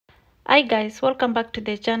Hi guys, welcome back to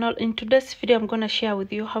the channel. In today's video I'm going to share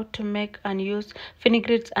with you how to make and use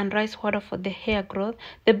fenugreek and rice water for the hair growth.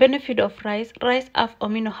 The benefit of rice have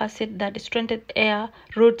amino acid that strengthen hair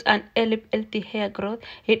roots and help healthy hair growth.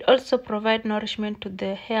 It also provides nourishment to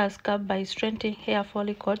the hair scalp by strengthening hair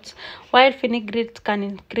follicles. While fenugreek can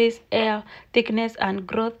increase hair thickness and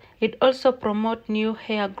growth, it also promotes new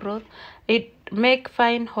hair growth. It make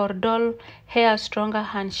fine or dull hair stronger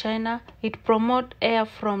and shiner. It promote hair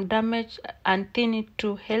from damage and thin it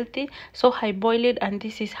to healthy. So I boil it, and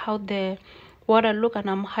this is how the water look. And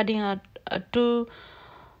I'm adding a 2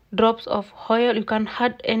 drops of oil. You can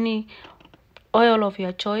add any oil of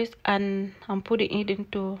your choice, and I'm putting it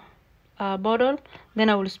into a bottle. Then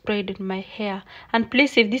I will spray it in my hair. And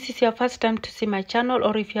please, if this is your first time to see my channel,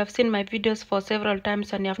 or if you have seen my videos for several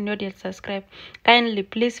times and you have not yet subscribed, kindly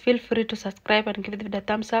please feel free to subscribe and give it a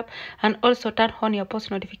thumbs up, and also turn on your post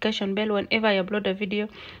notification bell. Whenever I upload a video,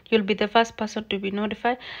 you'll be the first person to be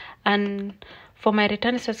notified. And for my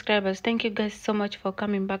return subscribers, thank you guys so much for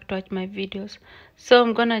coming back to watch my videos. So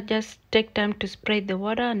I'm gonna just take time to spray the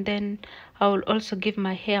water, and then I will also give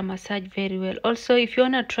my hair massage very well. Also, if you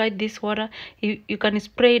wanna try this water, you can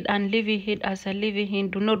spray it and leave it as a leave-in.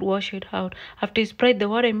 Do not wash it out. After you spray the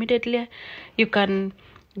water immediately, you can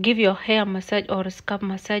give your hair massage or scalp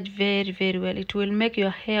massage very well. It will make your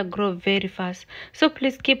hair grow very fast. So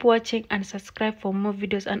please keep watching and subscribe for more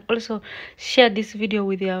videos, and also share this video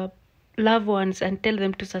with your loved ones and tell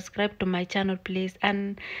them to subscribe to my channel, please.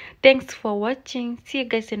 And thanks for watching. See you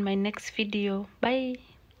guys in my next video. Bye.